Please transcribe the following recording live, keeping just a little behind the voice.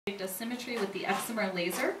Dosimetry with the excimer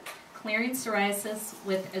laser, clearing psoriasis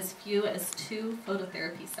with as few as 2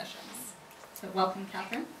 phototherapy sessions. So welcome,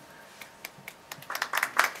 Catherine.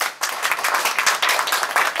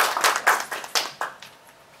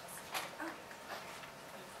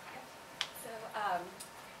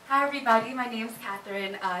 Hi everybody, my name is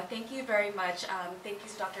Catherine. Thank you very much. Thank you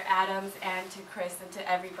to Dr. Adams and to Chris and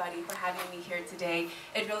to everybody for having me here today.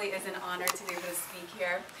 It really is an honor to be able to speak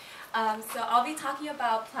here. So I'll be talking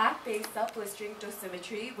about plaque-based self-blistering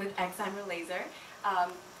dosimetry with excimer laser,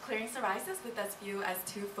 clearing psoriasis with as few as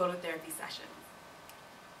 2 phototherapy sessions.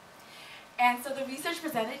 And so the research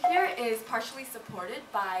presented here is partially supported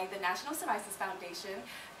by the National Psoriasis Foundation,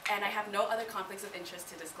 and I have no other conflicts of interest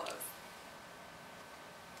to disclose.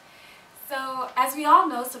 So, as we all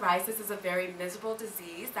know, psoriasis is a very miserable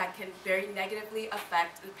disease that can very negatively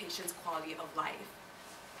affect the patient's quality of life.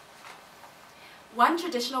 One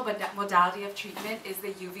traditional modality of treatment is the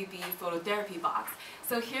UVB phototherapy box.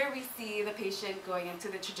 So here we see the patient going into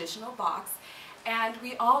the traditional box, and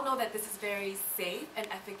we all know that this is very safe and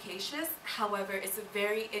efficacious. However, it's a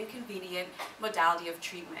very inconvenient modality of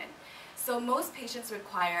treatment. So most patients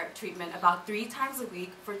require treatment about 3 times a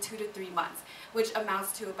week for 2 to 3 months, which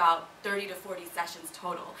amounts to about 30 to 40 sessions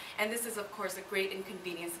total. And this is, of course, a great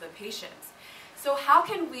inconvenience to the patients. So how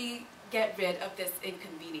can we get rid of this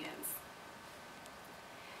inconvenience?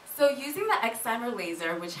 So using the excimer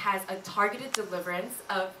laser, which has a targeted deliverance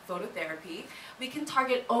of phototherapy, we can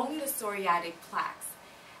target only the psoriatic plaques.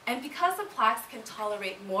 And because the plaques can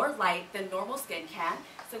tolerate more light than normal skin can,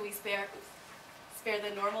 so we spare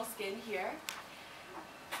the normal skin here,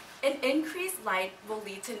 an increased light will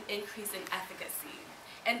lead to an increase in efficacy.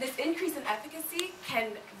 And this increase in efficacy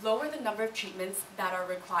can lower the number of treatments that are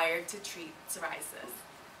required to treat psoriasis.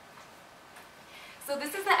 So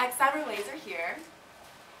this is the excimer laser here,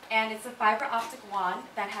 and it's a fiber optic wand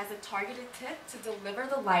that has a targeted tip to deliver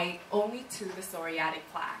the light only to the psoriatic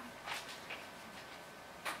plaque.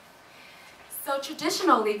 So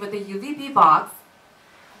traditionally with the UVB box,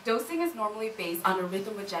 dosing is normally based on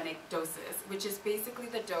erythemogenic doses, which is basically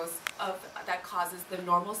the dose that causes the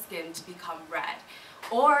normal skin to become red.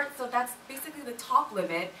 So that's basically the top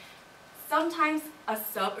limit. Sometimes a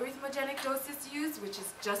sub-erythemogenic dose is used, which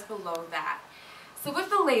is just below that. So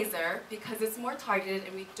with the laser, because it's more targeted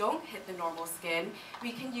and we don't hit the normal skin,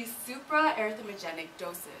 we can use supra-erythemogenic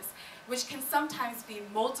doses, which can sometimes be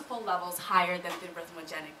multiple levels higher than the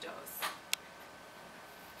erythemogenic dose.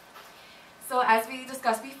 So as we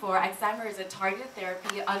discussed before, excimer is a targeted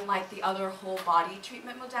therapy unlike the other whole body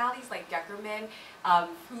treatment modalities like Deckerman,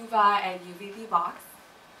 PUVA, and UVB box.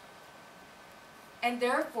 And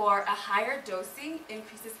therefore, a higher dosing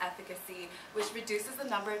increases efficacy, which reduces the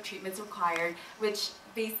number of treatments required, which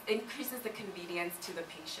increases the convenience to the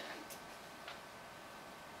patient.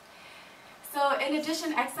 So in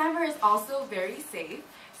addition, excimer is also very safe.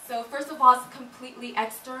 So first of all, it's completely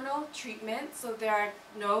external treatment, so there are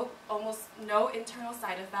almost no internal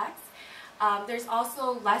side effects. There's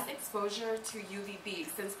also less exposure to UVB,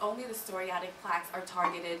 since only the psoriatic plaques are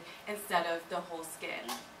targeted instead of the whole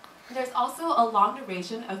skin. There's also a long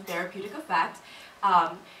duration of therapeutic effect,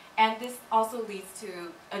 and this also leads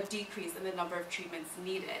to a decrease in the number of treatments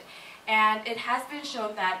needed. And it has been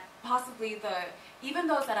shown that possibly even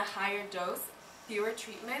those at a higher dose, fewer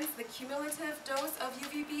treatments, the cumulative dose of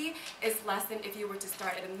UVB is less than if you were to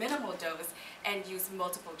start at a minimal dose and use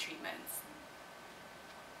multiple treatments.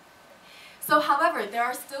 So however, there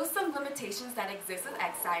are still some limitations that exist with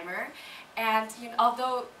excimer, and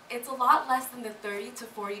although it's a lot less than the 30 to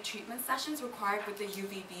 40 treatment sessions required with the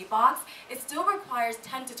UVB box, it still requires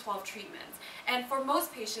 10 to 12 treatments. And for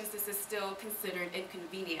most patients, this is still considered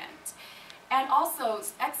inconvenient. And also,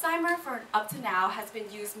 excimer for up to now has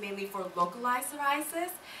been used mainly for localized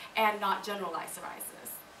psoriasis and not generalized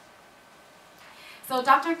psoriasis. So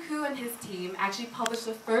Dr. Koo and his team actually published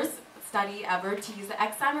the first study ever to use the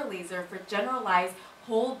excimer laser for generalized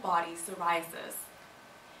whole body psoriasis.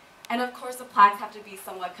 And of course, the plaques have to be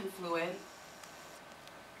somewhat confluent.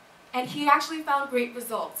 And he actually found great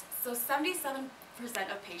results. So 77%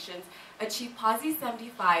 of patients achieve PASI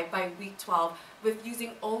 75 by week 12 with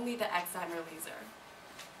using only the excimer laser.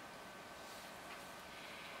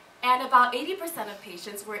 And about 80% of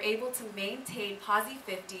patients were able to maintain PASI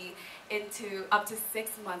 50 into up to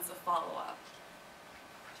 6 months of follow-up.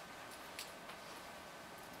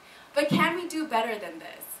 But can we do better than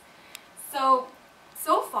this?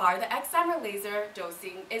 So far, the excimer laser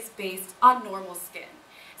dosing is based on normal skin.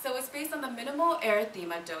 So it's based on the minimal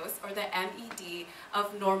erythema dose, or the MED,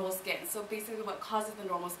 of normal skin. So basically what causes the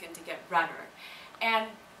normal skin to get redder. And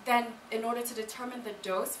then in order to determine the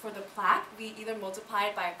dose for the plaque, we either multiply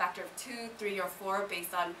it by a factor of 2, 3, or 4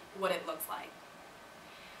 based on what it looks like.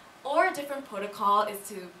 Or a different protocol is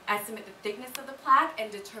to estimate the thickness of the plaque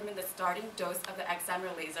and determine the starting dose of the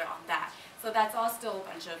excimer laser on that. So that's all still a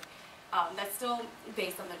bunch of, that's still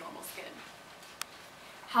based on the normal skin.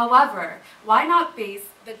 However, why not base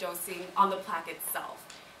the dosing on the plaque itself?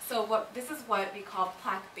 So this is what we call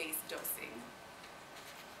plaque-based dosing.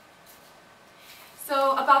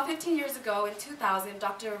 So about 15 years ago, in 2000,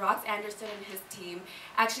 Dr. Rox Anderson and his team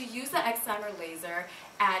actually used the excimer laser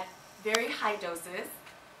at very high doses,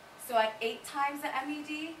 so at 8 times the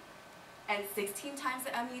MED and 16 times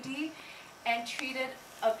the MED, and treated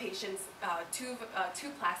a patient's two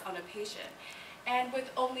plaques on a patient. And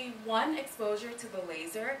with only 1 exposure to the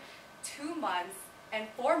laser, 2 months and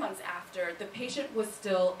 4 months after, the patient was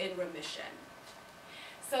still in remission.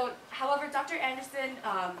 So, however, Dr. Anderson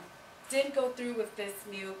didn't go through with this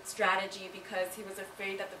new strategy because he was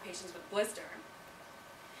afraid that the patients would blister.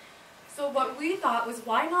 So what we thought was,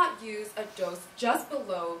 why not use a dose just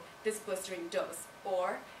below this blistering dose,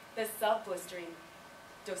 or the sub-blistering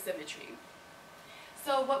dosimetry?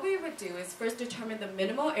 So what we would do is first determine the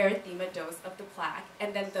minimal erythema dose of the plaque,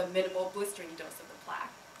 and then the minimal blistering dose of the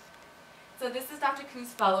plaque. So this is Dr. Ku's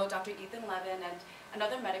fellow, Dr. Ethan Levin, and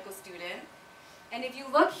another medical student. And if you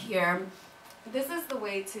look here, this is the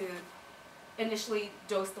way to initially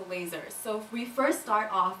dose the laser. So if we first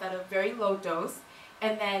start off at a very low dose,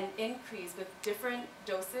 and then increase with different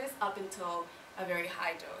doses up until a very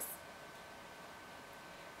high dose.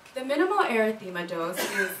 The minimal erythema dose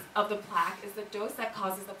of the plaque is the dose that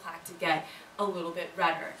causes the plaque to get a little bit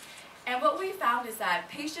redder. And what we found is that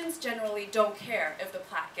patients generally don't care if the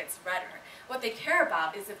plaque gets redder. What they care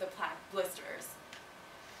about is if the plaque blisters.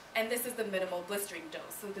 And this is the minimal blistering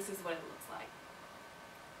dose, so this is what it looks like.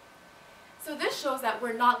 So this shows that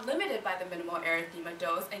we're not limited by the minimal erythema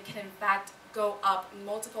dose and can in fact go up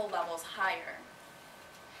multiple levels higher.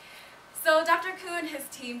 So Dr. Ku and his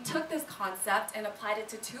team took this concept and applied it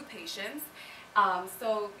to 2 patients.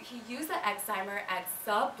 So he used the excimer at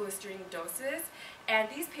sub-blistering doses, and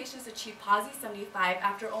these patients achieved PASI 75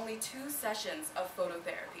 after only 2 sessions of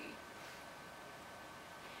phototherapy.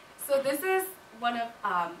 So this is one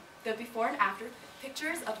of the before and after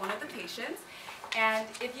pictures of one of the patients. And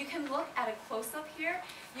if you can look at a close-up here,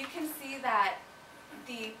 you can see that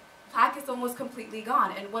the plaque is almost completely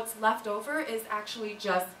gone, and what's left over is actually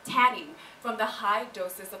just tanning from the high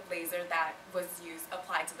doses of laser that was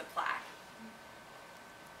applied to the plaque.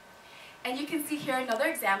 And you can see here another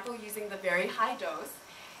example using the very high dose,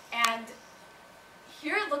 and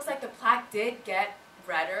here it looks like the plaque did get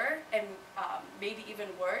redder and maybe even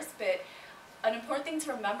worse, but an important thing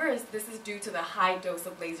to remember is this is due to the high dose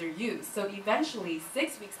of laser use. So eventually,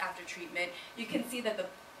 6 weeks after treatment, you can see that the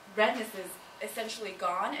redness is essentially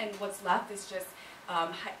gone, and what's left is just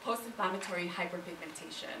post-inflammatory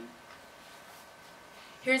hyperpigmentation.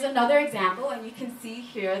 Here's another example, and you can see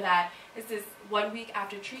here that this is 1 week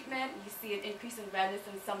after treatment. You see an increase in redness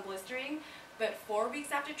and some blistering, but 4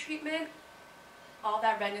 weeks after treatment, all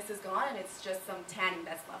that redness is gone, and it's just some tanning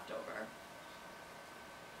that's left over.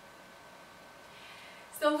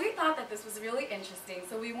 So we thought that this was really interesting,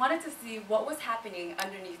 so we wanted to see what was happening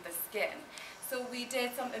underneath the skin. So we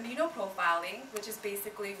did some immunoprofiling, which is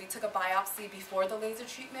basically we took a biopsy before the laser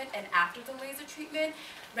treatment and after the laser treatment,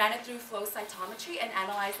 ran it through flow cytometry, and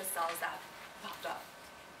analyzed the cells that popped up.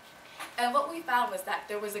 And what we found was that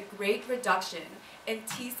there was a great reduction in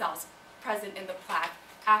T cells present in the plaque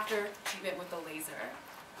after treatment with the laser.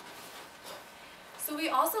 So we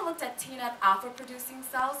also looked at TNF alpha producing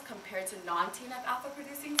cells compared to non-TNF alpha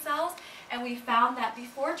producing cells, and we found that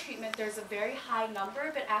before treatment there's a very high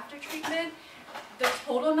number, but after treatment the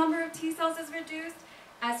total number of T cells is reduced,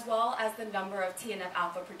 as well as the number of TNF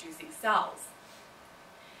alpha producing cells.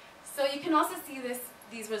 So you can also see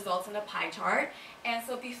these results in a pie chart, and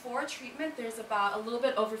so before treatment there's about a little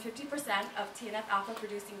bit over 50% of TNF alpha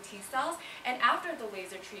producing T cells, and after the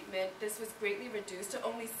laser treatment this was greatly reduced to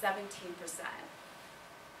only 17%.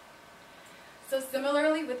 So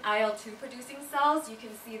similarly with IL-2 producing cells, you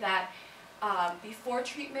can see that before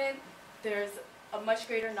treatment there's a much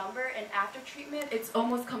greater number, and after treatment it's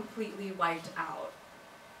almost completely wiped out.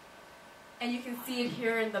 And you can see it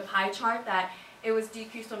here in the pie chart that it was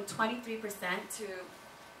decreased from 23% to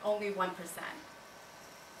only 1%.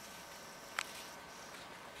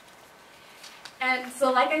 And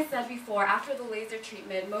so like I said before, after the laser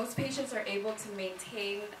treatment, most patients are able to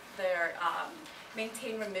maintain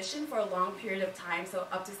remission for a long period of time, so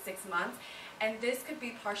up to 6 months. And this could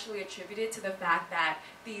be partially attributed to the fact that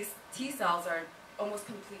these T cells are almost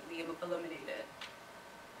completely eliminated.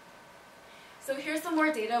 So here's some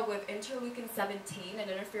more data with interleukin-17 and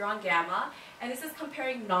interferon gamma, and this is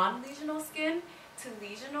comparing non-lesional skin to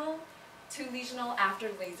lesional after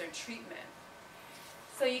laser treatment.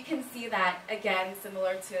 So you can see that, again,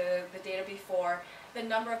 similar to the data before, the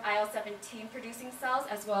number of IL-17 producing cells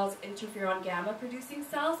as well as interferon gamma producing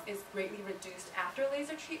cells is greatly reduced after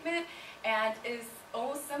laser treatment and is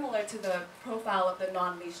almost similar to the profile of the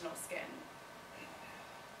non-lesional skin.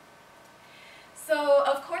 So,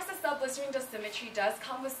 of course, the subblistering dosimetry does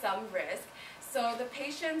come with some risk. So the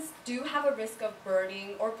patients do have a risk of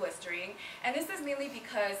burning or blistering, and this is mainly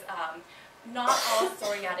because not all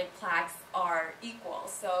psoriatic plaques are equal,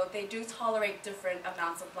 so they do tolerate different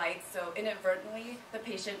amounts of light, so inadvertently the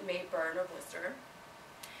patient may burn or blister.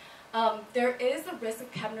 There is a risk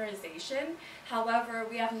of kemmerization. However,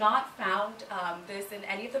 we have not found this in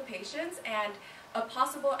any of the patients, and a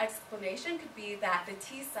possible explanation could be that the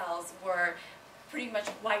T cells were pretty much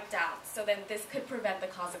wiped out, so then this could prevent the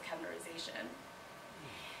cause of kemmerization.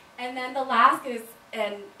 And then the last is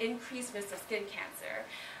an increased risk of skin cancer.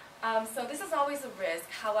 So this is always a risk.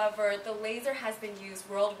 However, the laser has been used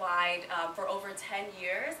worldwide for over 10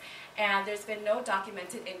 years, and there's been no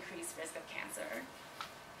documented increased risk of cancer.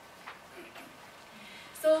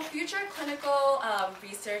 So future clinical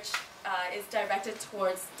research is directed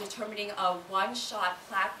towards determining a one-shot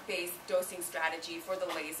plaque-based dosing strategy for the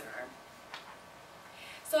laser.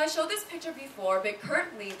 So I showed this picture before, but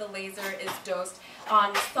currently the laser is dosed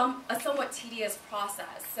on a somewhat tedious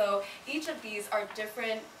process. So each of these are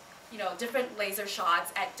different laser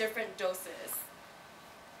shots at different doses.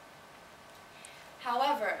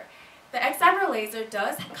 However, the Excimer laser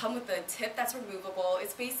does come with a tip that's removable.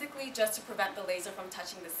 It's basically just to prevent the laser from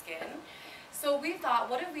touching the skin. So we thought,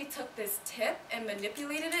 what if we took this tip and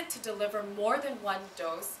manipulated it to deliver more than one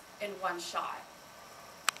dose in one shot?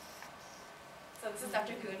 So this is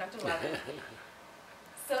Dr. Kuhn, Dr. Levin.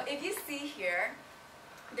 So if you see here,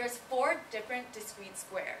 there's 4 different discrete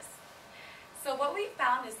squares. So what we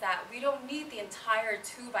found is that we don't need the entire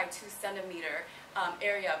 2 by 2 centimeter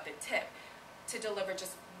area of the tip to deliver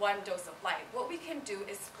just one dose of light. What we can do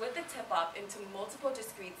is split the tip up into multiple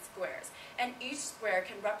discrete squares, and each square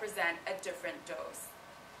can represent a different dose.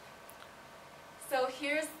 So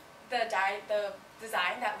here's the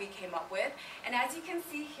design that we came up with, and as you can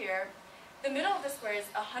see here, the middle of the square is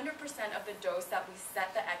 100% of the dose that we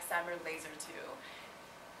set the Excimer laser to.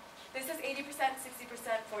 This is 80%,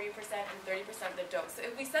 60%, 40%, and 30% of the dose. So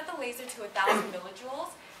if we set the laser to 1,000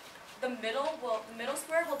 millijoules, the middle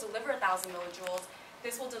square will deliver 1,000 millijoules.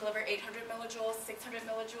 This will deliver 800 millijoules, 600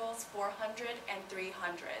 millijoules, 400, and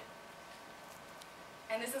 300.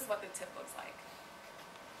 And this is what the tip looks like.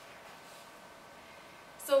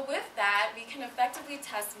 So with that, we can effectively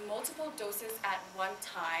test multiple doses at one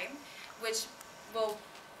time, which will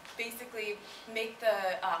basically make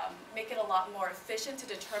it a lot more efficient to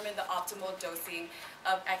determine the optimal dosing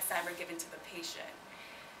of Excimer given to the patient.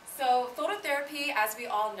 So phototherapy, as we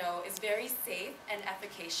all know, is very safe and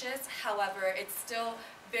efficacious. However, it's still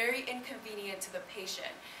very inconvenient to the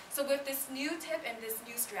patient. So with this new tip and this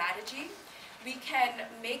new strategy, we can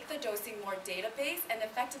make the dosing more data-based and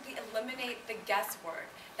effectively eliminate the guesswork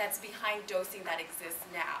that's behind dosing that exists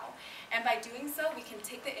now. And by doing so, we can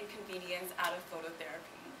take the inconvenience out of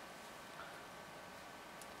phototherapy.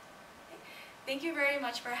 Thank you very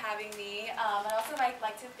much for having me. I'd also like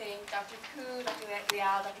to thank Dr. Koo, Dr.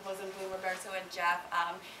 Liao, Dr. Rosenblum, Roberto, and Jeff.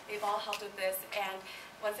 They've all helped with this. And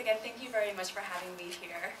once again, thank you very much for having me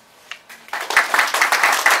here.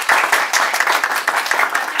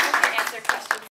 I can answer questions.